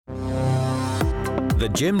The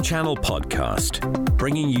Jim Channel Podcast,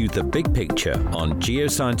 bringing you the big picture on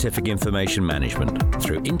geoscientific information management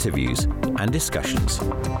through interviews and discussions.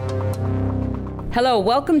 Hello,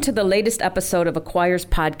 welcome to the latest episode of Acquire's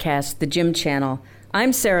podcast, The Jim Channel.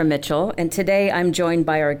 I'm Sarah Mitchell, and today I'm joined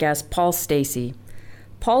by our guest, Paul Stacey.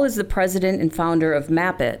 Paul is the president and founder of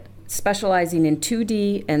MapIt, specializing in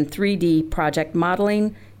 2D and 3D project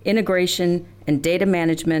modeling, integration, and data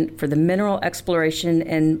management for the mineral exploration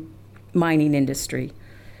and mining industry.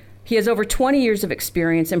 He has over 20 years of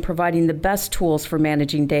experience in providing the best tools for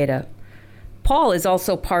managing data. Paul is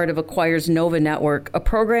also part of Acquire's Nova Network, a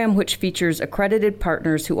program which features accredited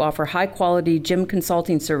partners who offer high-quality GIM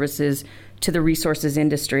consulting services to the resources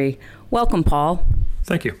industry. Welcome, Paul.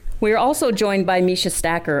 Thank you. We are also joined by Misha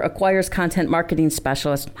Stacker, Acquire's content marketing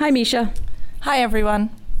specialist. Hi, Misha. Hi, everyone.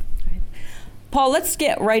 Paul, let's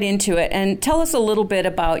get right into it and tell us a little bit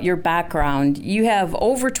about your background. You have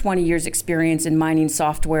over 20 years experience in mining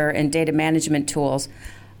software and data management tools.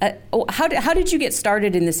 How did you get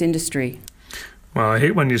started in this industry? Well, I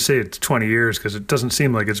hate when you say it's 20 years because it doesn't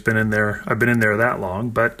seem like it's been in there. I've been in there that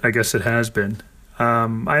long, but I guess it has been.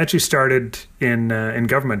 I actually started in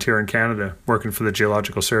government here in Canada, working for the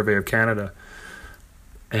Geological Survey of Canada.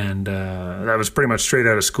 And that was pretty much straight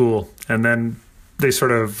out of school. And then they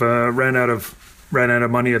sort of ran out of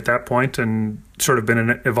money at that point, and sort of been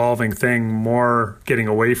an evolving thing, more getting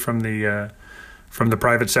away from the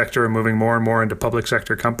private sector and moving more and more into public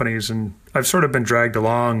sector companies. And I've sort of been dragged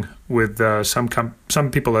along with some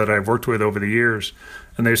people that I've worked with over the years.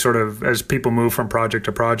 And they sort of, as people move from project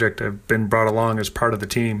to project, have been brought along as part of the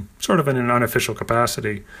team, sort of in an unofficial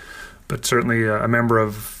capacity, but certainly a member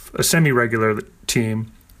of a semi-regular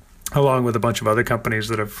team, along with a bunch of other companies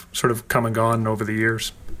that have sort of come and gone over the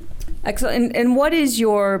years. Excellent. And what is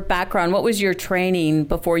your background? What was your training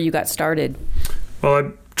before you got started? Well,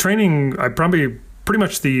 I'm probably pretty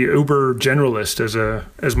much the uber generalist,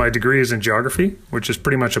 as my degree is in geography, which is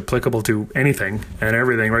pretty much applicable to anything and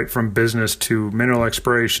everything, right from business to mineral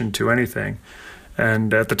exploration to anything.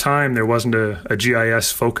 And at the time, there wasn't a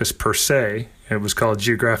GIS focus per se. It was called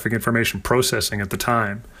Geographic Information Processing at the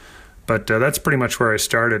time. But that's pretty much where I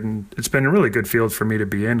started, and it's been a really good field for me to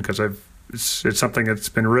be in because it's something that's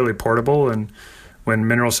been really portable. And when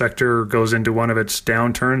mineral sector goes into one of its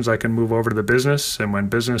downturns, I can move over to the business. And when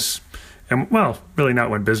business, really not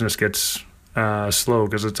when business gets slow,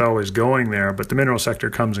 because it's always going there. But the mineral sector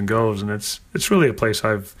comes and goes, and it's really a place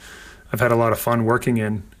I've had a lot of fun working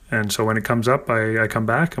in. And so when it comes up, I come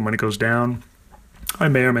back, and when it goes down, I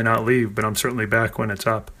may or may not leave, but I'm certainly back when it's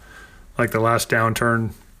up. Like the last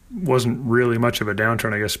downturn wasn't really much of a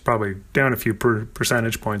downturn, I guess, probably down a few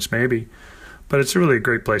percentage points maybe, but it's really a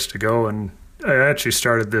great place to go. And I actually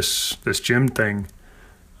started this GIM thing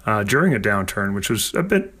during a downturn, which was a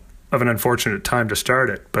bit of an unfortunate time to start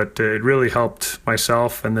it, but it really helped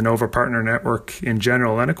myself and the Nova Partner Network in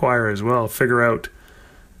general, and Acquire as well, figure out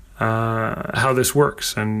how this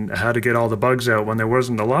works and how to get all the bugs out when there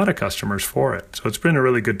wasn't a lot of customers for it. So it's been a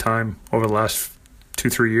really good time over the last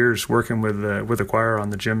 2-3 years working with Acquire on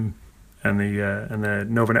the GIM and the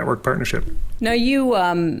Nova Network partnership. Now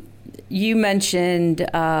you mentioned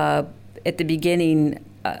at the beginning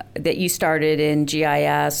that you started in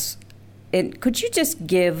GIS. Could you just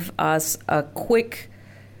give us a quick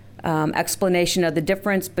explanation of the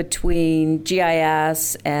difference between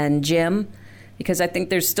GIS and GIM? Because I think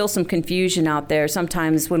there's still some confusion out there.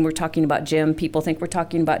 Sometimes when we're talking about GIM, people think we're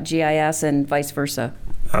talking about GIS and vice versa.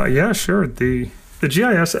 Yeah, sure. The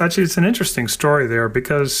GIS, actually, it's an interesting story there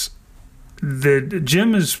because the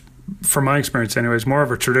GIM is, from my experience anyways, more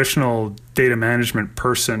of a traditional data management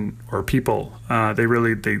person or people. They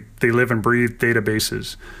live and breathe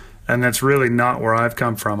databases. And that's really not where I've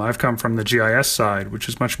come from. I've come from the GIS side, which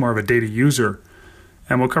is much more of a data user.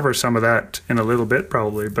 And we'll cover some of that in a little bit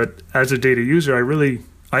probably. But as a data user,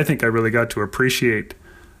 I think I really got to appreciate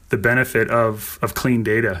the benefit of clean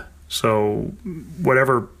data. So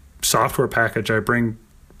whatever software package I bring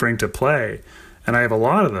to play, and I have a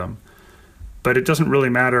lot of them, but it doesn't really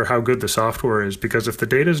matter how good the software is, because if the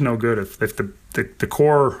data is no good, if the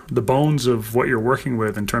core, the bones of what you're working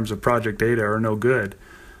with in terms of project data are no good,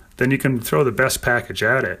 then you can throw the best package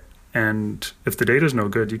at it. And if the data is no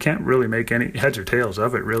good, you can't really make any heads or tails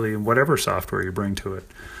of it, really, in whatever software you bring to it.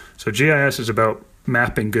 So GIS is about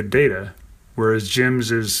mapping good data, whereas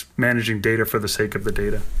GIMS is managing data for the sake of the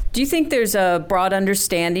data. Do you think there's a broad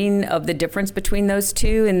understanding of the difference between those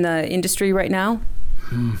two in the industry right now?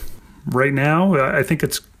 Right now, I think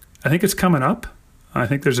it's coming up. I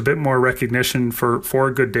think there's a bit more recognition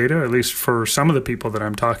for good data, at least for some of the people that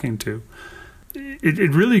I'm talking to.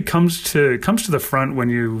 It really comes to the front when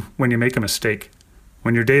you make a mistake.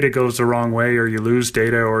 When your data goes the wrong way, or you lose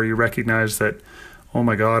data, or you recognize that, oh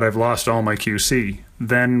my God, I've lost all my QC,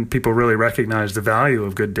 then people really recognize the value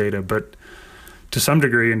of good data. But to some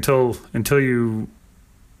degree, until you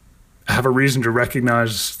have a reason to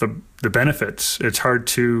recognize the benefits, it's hard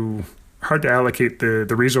to allocate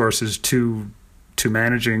the resources to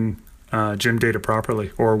managing gym data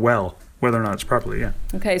properly, or well, whether or not it's properly, yeah.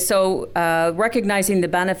 Okay, so recognizing the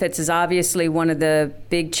benefits is obviously one of the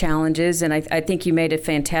big challenges, and I think you made a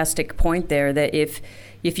fantastic point there, that if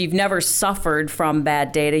you've never suffered from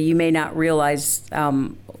bad data, you may not realize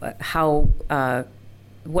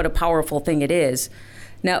what a powerful thing it is.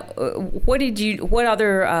 Now, what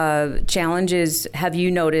other challenges have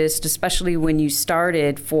you noticed, especially when you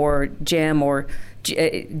started for GIM or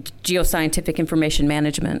geoscientific information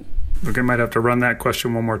management? I might have to run that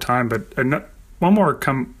question one more time, but one more.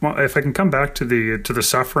 If I can come back to the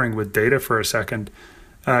suffering with data for a second,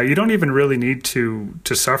 you don't even really need to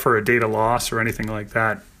suffer a data loss or anything like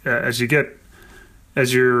that. As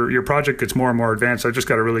your project gets more and more advanced, I just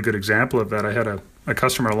got a really good example of that. I had a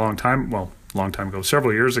customer a long time ago,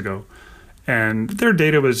 several years ago, and their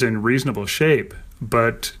data was in reasonable shape,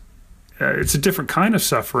 but it's a different kind of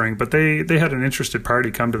suffering. But they had an interested party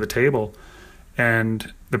come to the table,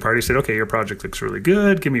 and the party said, okay, your project looks really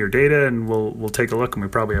good, give me your data and we'll take a look, and we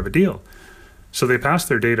probably have a deal. So they passed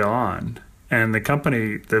their data on, and the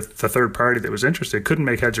company, the third party that was interested, couldn't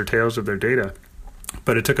make heads or tails of their data,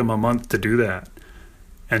 but it took them a month to do that.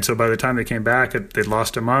 And so by the time they came back, they'd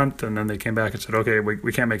lost a month, and then they came back and said, okay,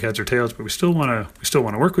 we can't make heads or tails, but we still want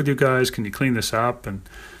to work with you guys. Can you clean this up? And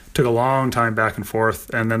it took a long time back and forth,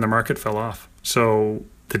 and then the market fell off. So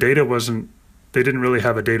the data they didn't really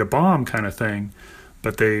have a data bomb kind of thing,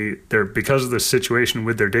 but they're because of the situation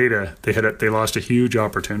with their data, they lost a huge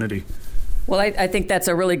opportunity. Well, I think that's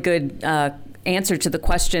a really good answer to the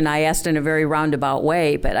question I asked in a very roundabout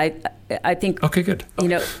way, but I think okay, good.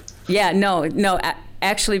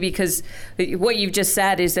 Actually, because what you've just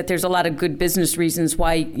said is that there's a lot of good business reasons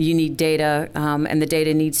why you need data, and the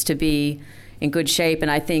data needs to be in good shape. And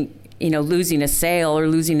I think losing a sale or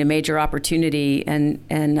losing a major opportunity and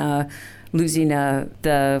losing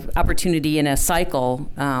the opportunity in a cycle,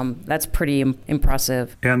 that's pretty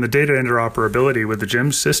impressive. And the data interoperability with the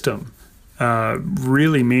GIM system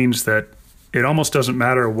really means that it almost doesn't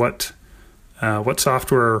matter what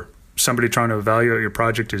software somebody trying to evaluate your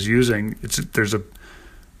project is using. There's a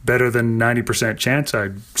better than 90% chance,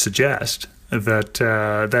 I'd suggest, that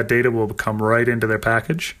that data will come right into their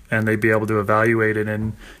package, and they'd be able to evaluate it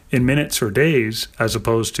in minutes or days, as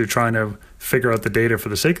opposed to trying to figure out the data for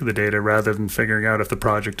the sake of the data, rather than figuring out if the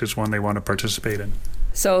project is one they want to participate in.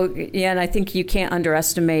 So, yeah, and I think you can't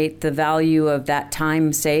underestimate the value of that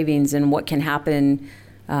time savings and what can happen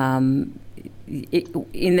what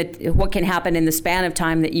can happen in the span of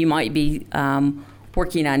time that you might be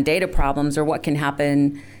working on data problems, or what can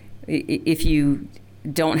happen if you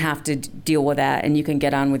don't have to deal with that and you can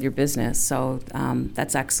get on with your business. So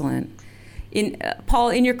that's excellent. Paul,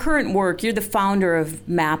 in your current work, you're the founder of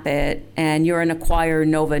MapIt, and you're an Acquire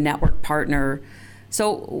Nova Network partner.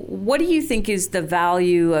 So what do you think is the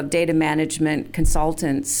value of data management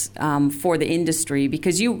consultants for the industry?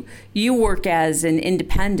 Because you work as an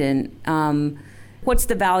independent. What's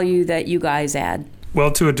the value that you guys add?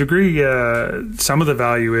 Well, to a degree, some of the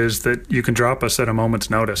value is that you can drop us at a moment's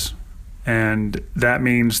notice. And that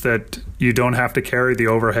means that you don't have to carry the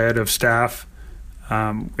overhead of staff.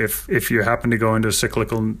 If you happen to go into a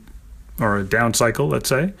cyclical or a down cycle, let's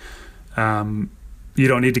say, you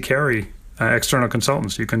don't need to carry external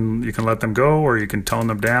consultants. You can let them go, or you can tone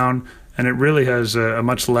them down, and it really has a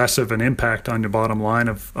much less of an impact on the bottom line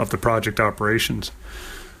of the project operations.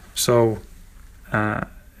 So,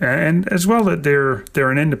 and as well, that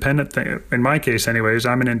they're an independent thing. In my case, anyways,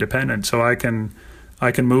 I'm an independent, so I can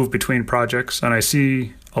move between projects, and I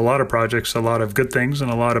see a lot of projects, a lot of good things and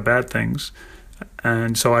a lot of bad things.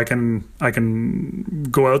 And so I can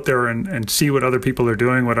go out there and see what other people are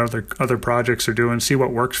doing, what other projects are doing, see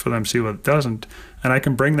what works for them, see what doesn't, and I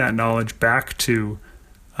can bring that knowledge back to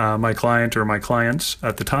my client or my clients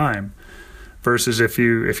at the time. Versus if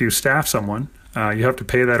you staff someone, you have to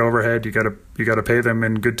pay that overhead. You got to pay them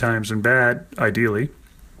in good times and bad, ideally.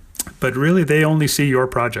 But really, they only see your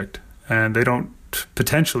project, and they don't,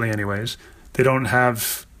 potentially anyways, they don't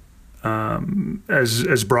have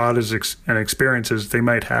as broad an experience as they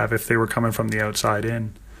might have if they were coming from the outside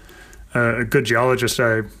in. A good geologist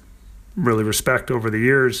I really respect over the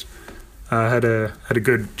years had a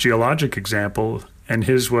good geologic example, and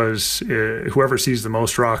his was whoever sees the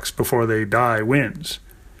most rocks before they die wins.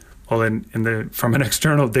 Well, from an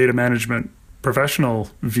external data management professional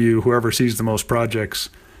view, whoever sees the most projects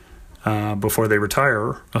before they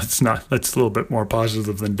retire, that's a little bit more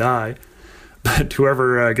positive than die, but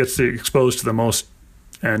whoever gets exposed to the most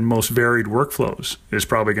and most varied workflows is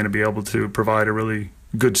probably going to be able to provide a really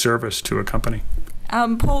good service to a company.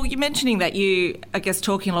 Paul, you're mentioning that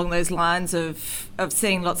talking along those lines of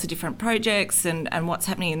seeing lots of different projects and what's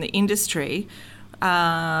happening in the industry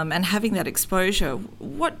and having that exposure.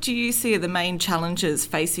 What do you see are the main challenges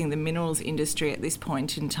facing the minerals industry at this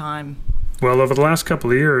point in time? Well, over the last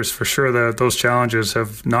couple of years, for sure, those challenges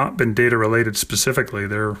have not been data related specifically.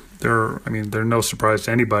 They're no surprise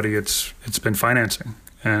to anybody. It's been financing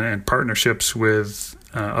and partnerships with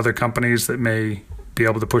other companies that may be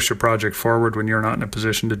able to push your project forward when you're not in a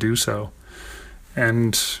position to do so.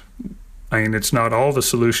 And it's not all the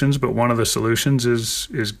solutions, but one of the solutions is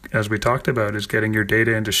as we talked about, is getting your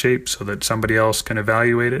data into shape so that somebody else can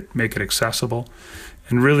evaluate it, make it accessible,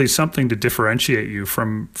 and really something to differentiate you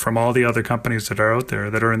from all the other companies that are out there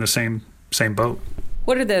that are in the same boat.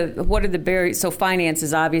 What are the barriers? So finance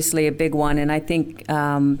is obviously a big one, and I think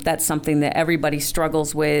that's something that everybody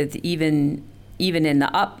struggles with, even in the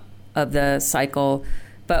up of the cycle.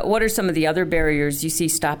 But what are some of the other barriers you see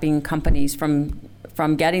stopping companies from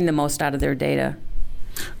getting the most out of their data?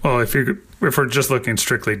 Well, if we're just looking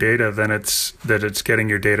strictly data, then it's getting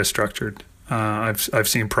your data structured. I've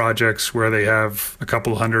seen projects where they have a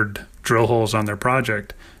couple hundred drill holes on their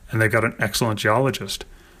project, and they've got an excellent geologist,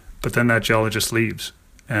 but then that geologist leaves,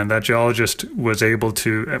 and that geologist was able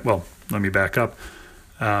to. Well, let me back up.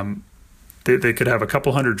 They could have a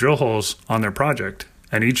couple hundred drill holes on their project,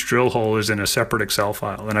 and each drill hole is in a separate Excel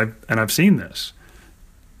file, and I've seen this,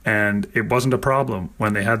 and it wasn't a problem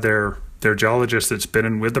when they had their geologist that's been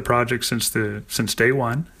in with the project since day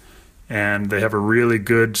one, and they have a really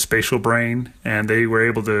good spatial brain, and they were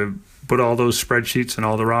able to put all those spreadsheets and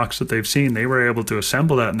all the rocks that they've seen, they were able to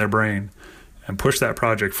assemble that in their brain and push that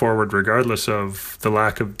project forward regardless of the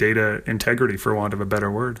lack of data integrity, for want of a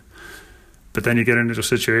better word. But then you get into a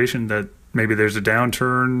situation that maybe there's a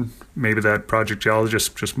downturn, maybe that project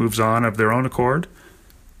geologist just moves on of their own accord,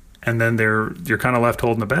 and then you're kind of left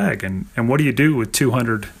holding the bag. And what do you do with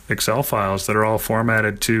 200 Excel files that are all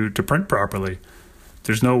formatted to print properly?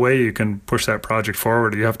 There's no way you can push that project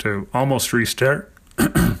forward. You have to almost restart,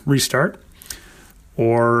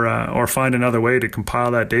 or find another way to compile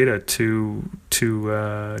that data to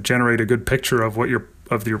generate a good picture of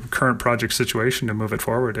your current project situation to move it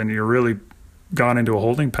forward. And you're really gone into a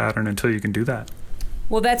holding pattern until you can do that.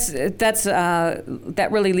 Well, that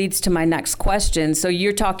really leads to my next question. So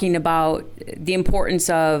you're talking about the importance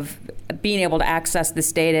of being able to access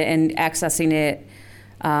this data and accessing it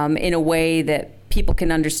in a way that people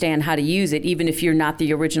can understand how to use it, even if you're not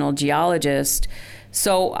the original geologist.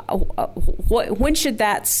 So when should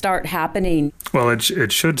that start happening? Well,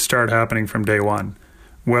 it should start happening from day one.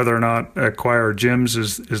 Whether or not Acquire GIMS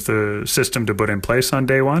is the system to put in place on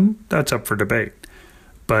day one, that's up for debate.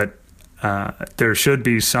 But there should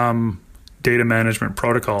be some data management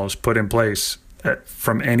protocols put in place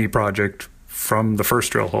from any project, from the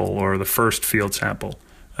first drill hole or the first field sample,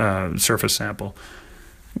 surface sample.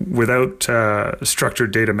 Without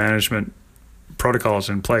structured data management protocols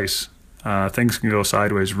in place, things can go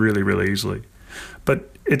sideways really, really easily.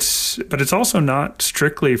 But it's also not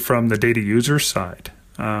strictly from the data user side.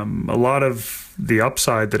 A lot of the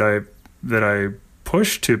upside that I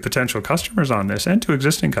push to potential customers on this and to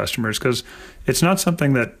existing customers, because it's not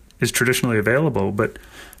something that is traditionally available, but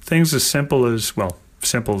things as simple as, well,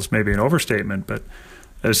 simple is maybe an overstatement, but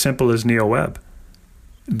as simple as NeoWeb.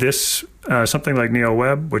 This something like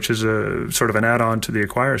NeoWeb, which is a sort of an add-on to the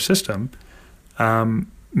Acquire system,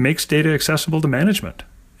 makes data accessible to management,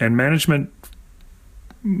 and management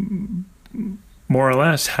more or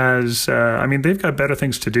less has, they've got better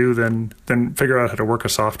things to do than figure out how to work a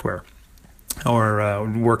software or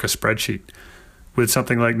work a spreadsheet. With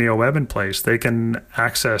something like NeoWeb in place, they can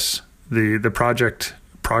access the project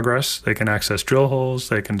progress, they can access drill holes,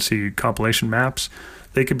 they can see compilation maps.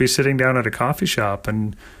 They could be sitting down at a coffee shop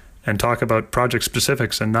and talk about project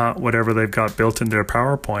specifics and not whatever they've got built into their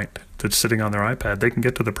PowerPoint that's sitting on their iPad. They can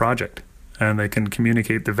get to the project, and they can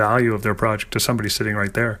communicate the value of their project to somebody sitting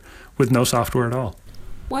right there with no software at all.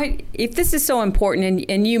 Why, if this is so important,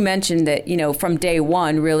 and you mentioned that, from day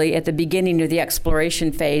one, really at the beginning of the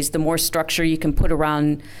exploration phase, the more structure you can put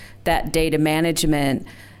around that data management,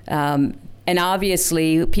 and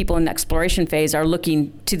obviously people in the exploration phase are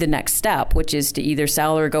looking to the next step, which is to either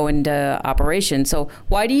sell or go into operation. So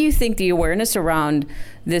why do you think the awareness around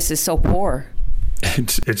this is so poor?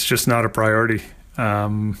 It's just not a priority.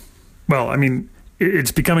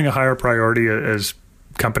 It's becoming a higher priority as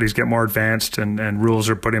companies get more advanced and rules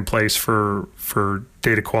are put in place for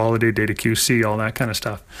data quality, data QC, all that kind of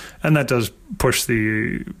stuff. And that does push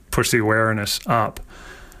the awareness up.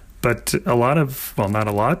 But not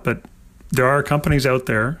a lot, but there are companies out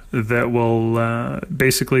there that will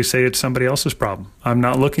basically say it's somebody else's problem. I'm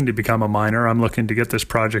not looking to become a miner. I'm looking to get this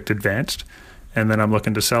project advanced, and then I'm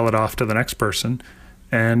looking to sell it off to the next person,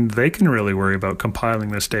 and they can really worry about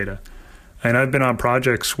compiling this data. And I've been on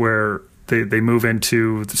projects where they move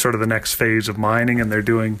into sort of the next phase of mining, and they're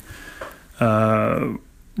doing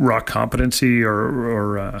rock competency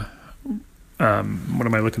or what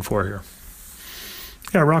am I looking for here?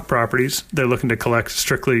 Yeah, rock properties. They're looking to collect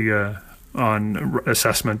strictly on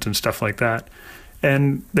assessment and stuff like that.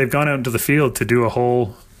 And they've gone out into the field to do a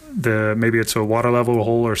hole, maybe it's a water level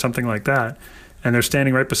hole or something like that, and they're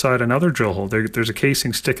standing right beside another drill hole. There's a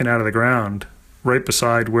casing sticking out of the ground right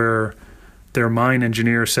beside where their mine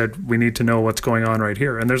engineer said, we need to know what's going on right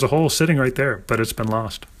here. And there's a hole sitting right there, but it's been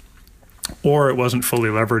lost. Or it wasn't fully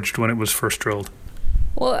leveraged when it was first drilled.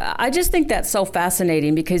 Well, I just think that's so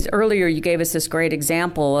fascinating because earlier you gave us this great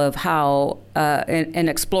example of how an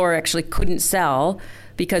explorer actually couldn't sell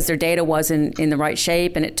because their data wasn't in the right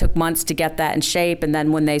shape, and it took months to get that in shape. And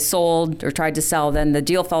then when they sold or tried to sell, then the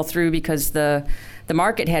deal fell through because the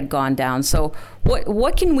market had gone down. So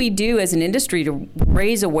what can we do as an industry to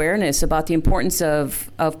raise awareness about the importance of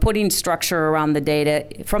putting structure around the data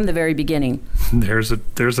from the very beginning? There's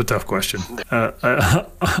a tough question.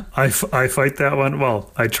 I fight that one.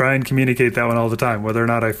 Well, I try and communicate that one all the time. Whether or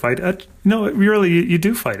not I fight it, no, really, you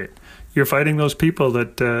do fight it. You're fighting those people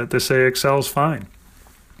that say Excel's fine.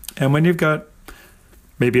 And when you've got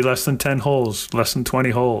maybe less than 10 holes, less than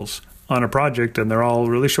 20 holes on a project, and they're all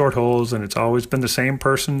really short holes, and it's always been the same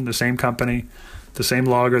person, the same company, the same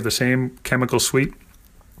logger, the same chemical suite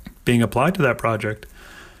being applied to that project,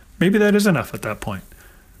 maybe that is enough at that point.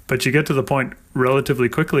 But you get to the point relatively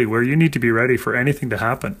quickly where you need to be ready for anything to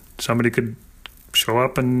happen. Somebody could show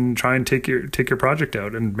up and try and take your project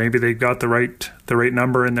out, and maybe they've got the right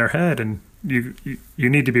number in their head, and you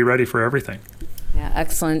need to be ready for everything. Yeah,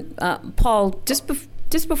 excellent. Paul,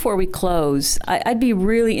 just before we close, I'd be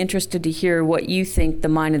really interested to hear what you think the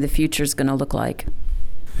mine of the future is going to look like.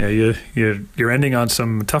 Yeah, you're ending on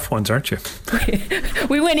some tough ones, aren't you?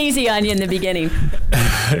 We went easy on you in the beginning.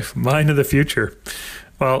 Mine of the future.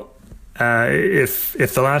 Well, if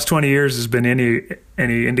the last 20 years has been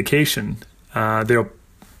any indication,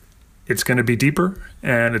 it's going to be deeper,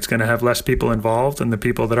 and it's going to have less people involved, and the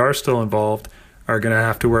people that are still involved are going to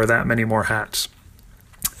have to wear that many more hats.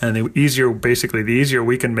 And the easier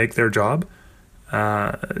we can make their job,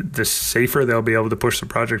 the safer they'll be able to push the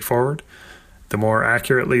project forward, the more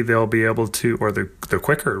accurately they'll be able to, or the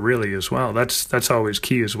quicker really as well. That's always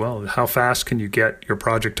key as well. How fast can you get your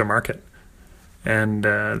project to market? And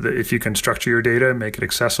if you can structure your data, make it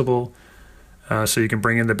accessible, so you can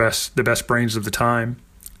bring in the best brains of the time,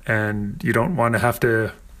 and you don't want to have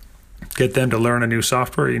to get them to learn a new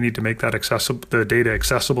software. You need to make that the data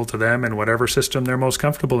accessible to them in whatever system they're most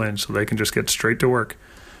comfortable in, so they can just get straight to work.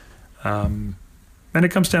 And it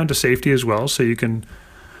comes down to safety as well. So you can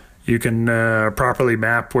properly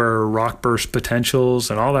map where rock burst potentials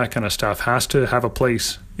and all that kind of stuff has to have a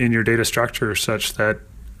place in your data structure, such that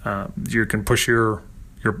you can push your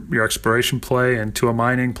exploration play into a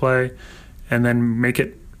mining play, and then make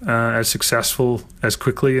it as successful as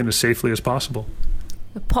quickly and as safely as possible.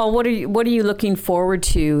 Paul, what are you looking forward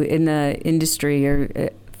to in the industry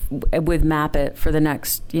or with MapIt for the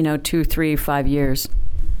next 2, 3, 5 years?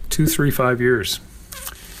 2, 3, 5 years.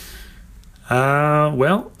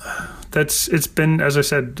 Well, it's been, as I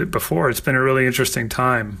said before, it's been a really interesting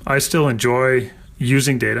time. I still enjoy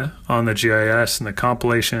using data on the GIS and the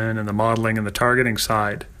compilation and the modeling and the targeting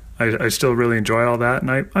side. I still really enjoy all that,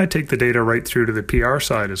 and I take the data right through to the PR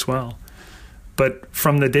side as well. But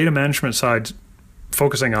from the data management side,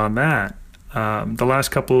 focusing on that, the last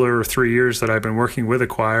couple or 3 years that I've been working with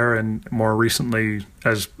Acquire, and more recently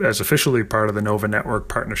as officially part of the Nova Network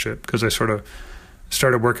partnership, because I sort of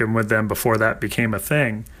started working with them before that became a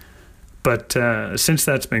thing. But since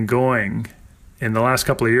that's been going, in the last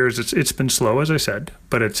couple of years, it's been slow, as I said,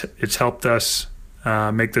 but it's helped us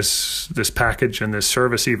make this package and this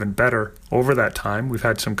service even better over that time. We've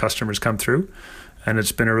had some customers come through, and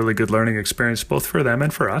it's been a really good learning experience both for them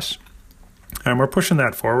and for us. And we're pushing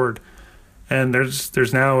that forward. And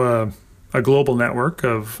there's now a global network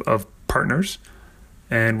of partners,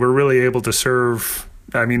 and we're really able to serve.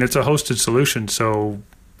 I mean, it's a hosted solution, so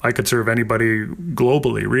I could serve anybody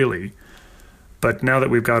globally, really. But now that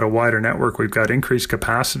we've got a wider network, we've got increased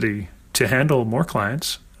capacity to handle more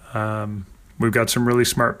clients. We've got some really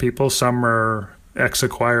smart people. Some are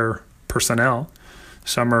ex-Acquire personnel.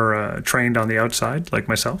 Some are trained on the outside, like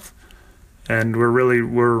myself, and we're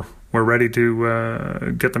ready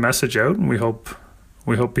to get the message out, and we hope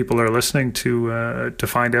people are listening to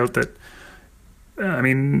find out that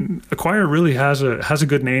Acquire really has a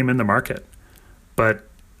good name in the market, but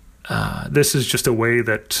this is just a way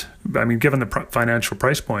that given the financial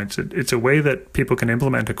price points, it's a way that people can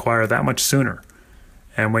implement Acquire that much sooner,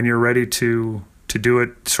 and when you're ready to do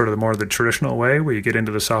it sort of the traditional way, where you get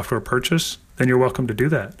into the software purchase, then you're welcome to do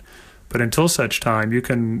that. But until such time, you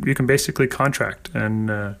can basically contract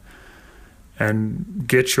and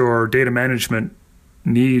get your data management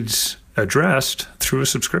needs addressed through a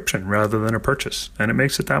subscription rather than a purchase, and it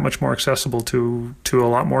makes it that much more accessible to a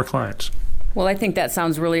lot more clients. Well, I think that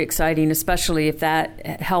sounds really exciting, especially if that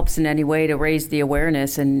helps in any way to raise the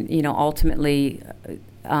awareness and ultimately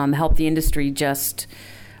help the industry just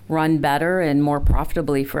run better and more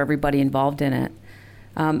profitably for everybody involved in it.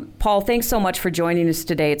 Paul, thanks so much for joining us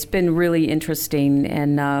today. It's been really interesting,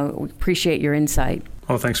 and we appreciate your insight.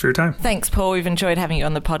 Well, thanks for your time. Thanks, Paul. We've enjoyed having you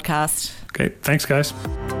on the podcast. Okay, thanks, guys.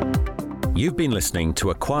 You've been listening to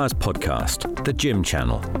Acquire's podcast, The Jim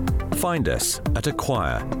Channel. Find us at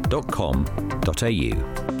acquire.com.au.